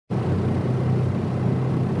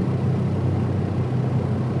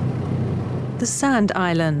The sand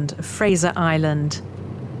island, Fraser Island.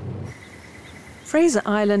 Fraser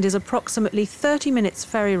Island is approximately 30 minutes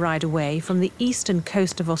ferry ride away from the eastern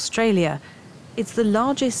coast of Australia. It's the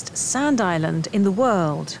largest sand island in the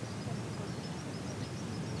world.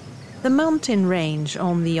 The mountain range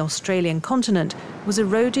on the Australian continent was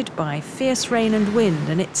eroded by fierce rain and wind,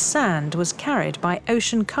 and its sand was carried by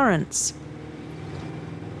ocean currents.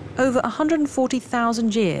 Over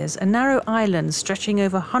 140,000 years, a narrow island stretching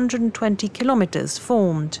over 120 kilometres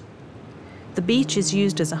formed. The beach is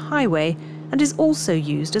used as a highway and is also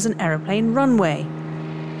used as an aeroplane runway.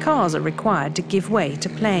 Cars are required to give way to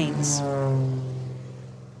planes.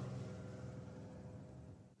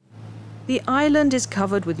 The island is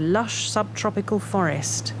covered with lush subtropical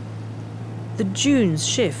forest. The dunes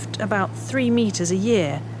shift about 3 metres a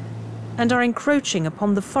year and are encroaching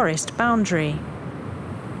upon the forest boundary.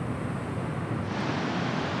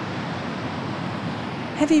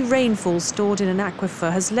 Heavy rainfall stored in an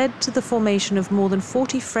aquifer has led to the formation of more than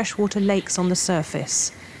 40 freshwater lakes on the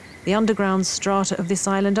surface. The underground strata of this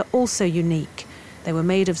island are also unique. They were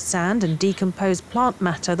made of sand and decomposed plant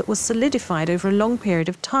matter that was solidified over a long period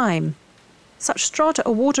of time. Such strata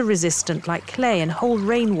are water-resistant, like clay, and hold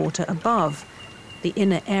rainwater above. The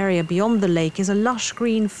inner area beyond the lake is a lush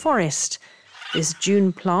green forest. This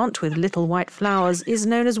dune plant with little white flowers is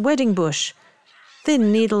known as wedding bush.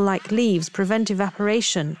 Thin needle-like leaves prevent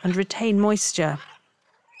evaporation and retain moisture.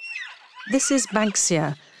 This is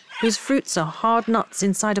banksia, whose fruits are hard nuts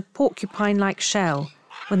inside a porcupine-like shell.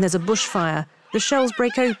 When there's a bushfire, the shells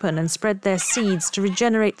break open and spread their seeds to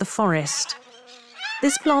regenerate the forest.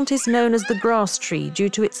 This plant is known as the grass tree due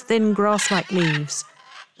to its thin grass-like leaves.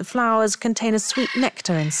 The flowers contain a sweet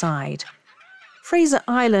nectar inside. Fraser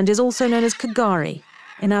Island is also known as Kyokai.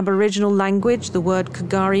 In Aboriginal language, the word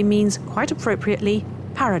Kyokai means, quite appropriately,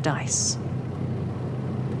 paradise.